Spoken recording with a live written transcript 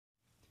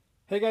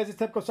Hey guys,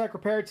 it's Untitled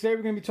Repair. Today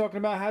we're going to be talking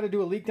about how to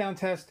do a leak down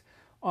test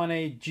on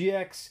a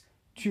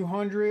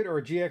GX200 or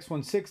a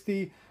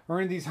GX160 or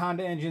any of these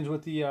Honda engines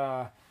with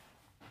the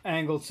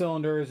angled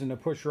cylinders and the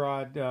push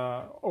rod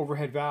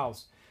overhead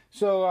valves.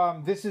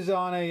 So this is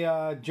on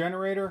a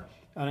generator,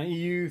 on an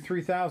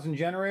EU3000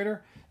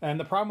 generator, and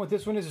the problem with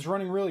this one is it's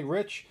running really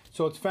rich,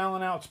 so it's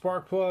fouling out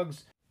spark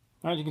plugs.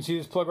 As you can see,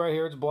 this plug right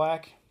here, it's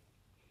black.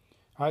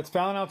 It's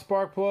fouling out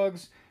spark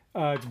plugs.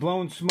 It's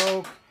blowing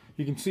smoke.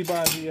 You can see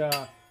by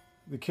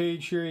the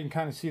cage here, you can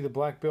kind of see the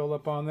black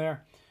buildup on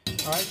there.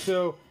 All right,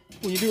 so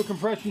when you do a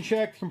compression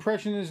check,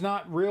 compression is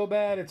not real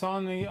bad. It's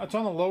on the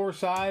lower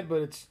side,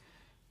 but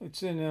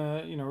it's in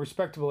a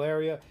respectable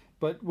area.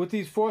 But with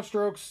these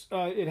 4-strokes,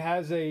 it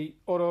has a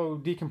auto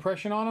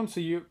decompression on them, so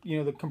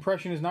the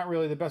compression is not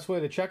really the best way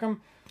to check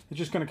them. It's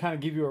just going to kind of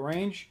give you a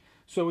range.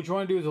 So what you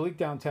want to do is a leak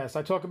down test.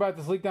 I talk about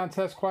this leak down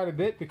test quite a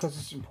bit because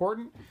it's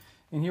important.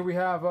 And here we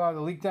have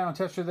the leak down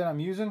tester that I'm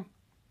using.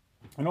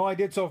 And all I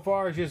did so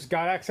far is just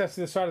got access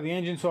to the side of the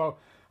engine, so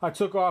I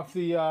took off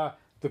the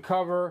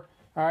cover,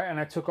 all right, and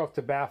I took off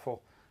the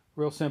baffle.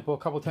 Real simple, a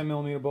couple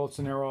 10mm bolts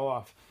and they're all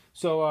off.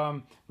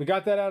 So we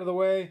got that out of the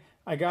way.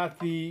 I got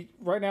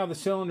right now the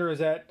cylinder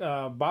is at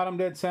bottom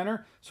dead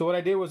center. So what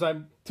I did was I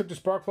took the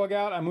spark plug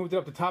out, I moved it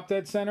up to top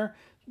dead center.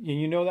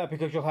 And you know that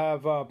because you'll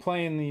have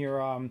play in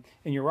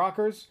your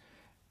rockers.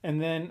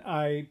 And then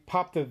I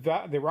popped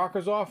the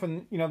rockers off.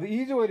 And the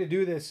easy way to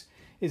do this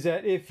is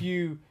that if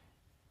you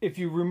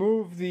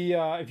remove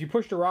if you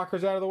push the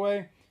rockers out of the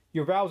way,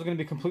 your valves are going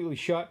to be completely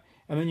shut,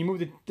 and then you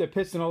move the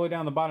piston all the way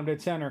down the bottom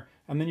dead center,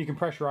 and then you can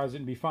pressurize it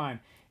and be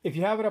fine. If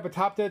you have it up at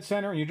top dead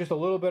center and you're just a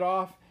little bit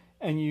off,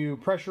 and you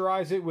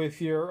pressurize it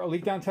with your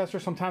leak down tester,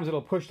 sometimes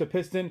it'll push the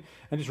piston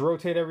and just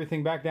rotate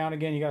everything back down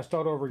again. You got to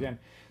start over again.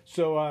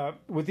 So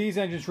with these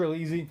engines, it's really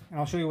easy, and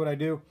I'll show you what I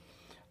do.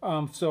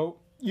 So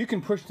you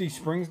can push these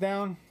springs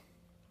down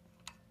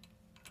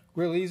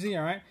real easy,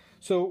 all right?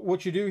 So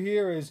what you do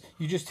here is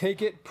you just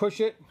take it, push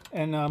it,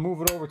 and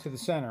move it over to the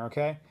center,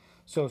 okay?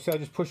 So I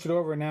just pushed it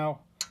over, and now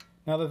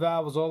the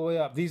valve is all the way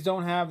up. These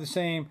don't have the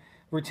same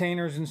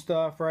retainers and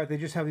stuff, right? They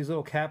just have these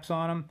little caps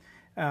on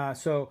them.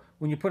 So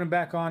when you put them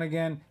back on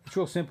again, it's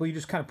real simple. You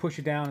just kind of push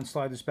it down and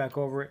slide this back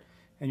over it,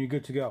 and you're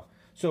good to go.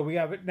 So we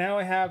have it. Now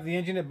I have the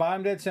engine at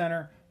bottom dead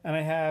center, and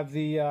I have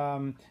the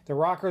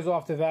rockers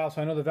off the valve,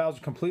 so I know the valves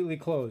are completely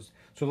closed.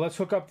 So let's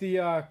hook up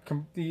the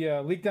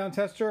leak down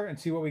tester and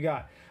see what we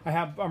got.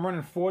 I'm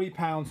running 40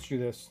 pounds through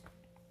this.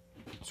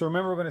 So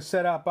remember, we're going to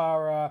set up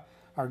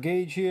our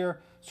gauge here.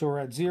 So we're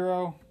at 0.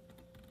 All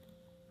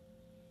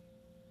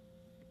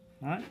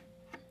right,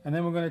 and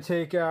then we're going to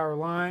take our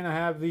line. I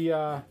have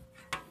the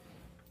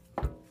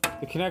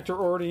connector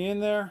already in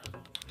there.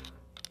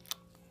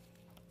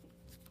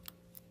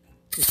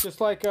 It's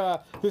just like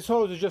this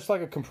hose is just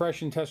like a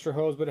compression tester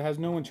hose, but it has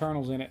no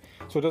internals in it,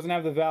 so it doesn't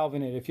have the valve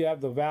in it. If you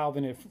have the valve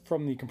in it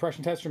from the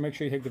compression tester, make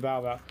sure you take the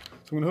valve out.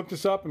 So I'm going to hook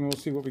this up and we'll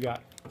see what we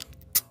got.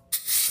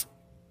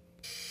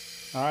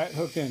 All right,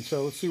 hooked in.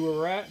 So let's see where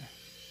we're at.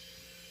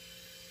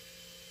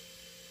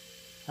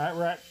 All right,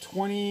 we're at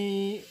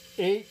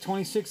 28,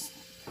 26,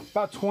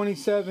 about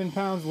 27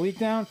 pounds leak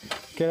down.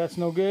 Okay, that's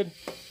no good.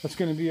 That's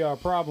going to be our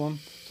problem.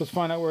 So let's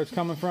find out where it's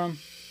coming from.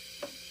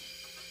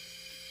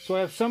 So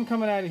I have some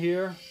coming out of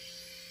here.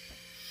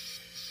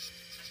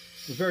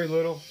 There's very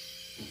little.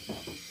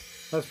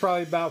 That's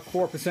probably about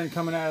 4%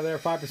 coming out of there,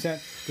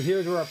 5%. But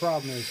here's where our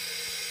problem is.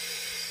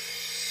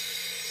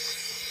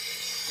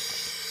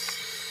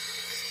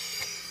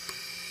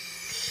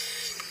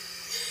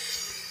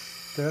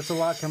 Okay, that's a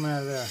lot coming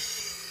out of there.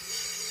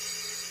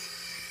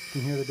 You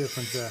can hear the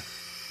difference there.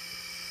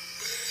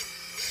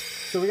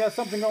 So we got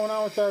something going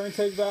on with our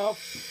intake valve.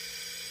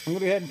 I'm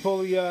going to go ahead and pull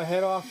the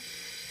head off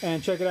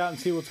and check it out and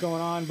see what's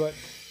going on. But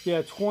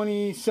yeah,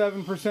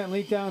 27%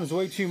 leak down is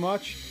way too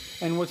much.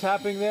 And what's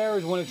happening there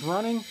is when it's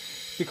running,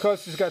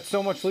 because it's got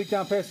so much leak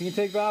down past the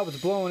intake valve,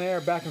 it's blowing air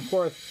back and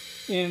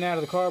forth in and out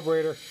of the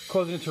carburetor,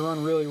 causing it to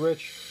run really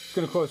rich. It's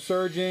going to cause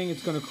surging.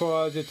 It's going to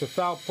cause it to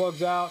foul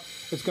plugs out.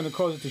 It's going to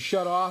cause it to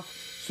shut off.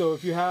 So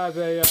if you have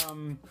a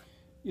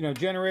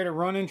generator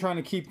running, trying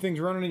to keep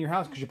things running in your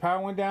house because your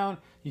power went down,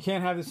 you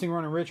can't have this thing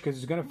running rich because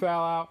it's going to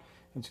foul out.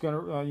 You're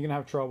going to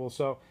have trouble.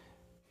 So,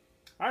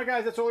 all right,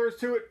 guys, that's all there is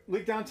to it.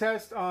 Leak down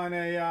test on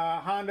a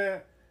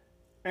Honda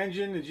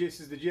engine. This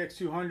is the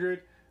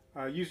GX200.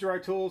 Use the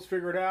right tools,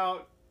 figure it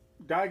out,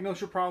 diagnose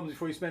your problems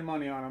before you spend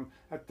money on them.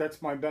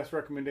 That's my best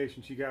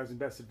recommendation to you guys and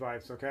best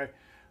advice. Okay.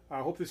 I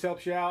hope this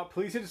helps you out.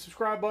 Please hit the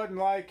subscribe button,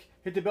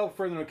 hit the bell for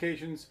further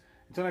notifications.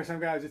 Until next time,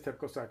 guys, it's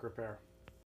Untitled Repair.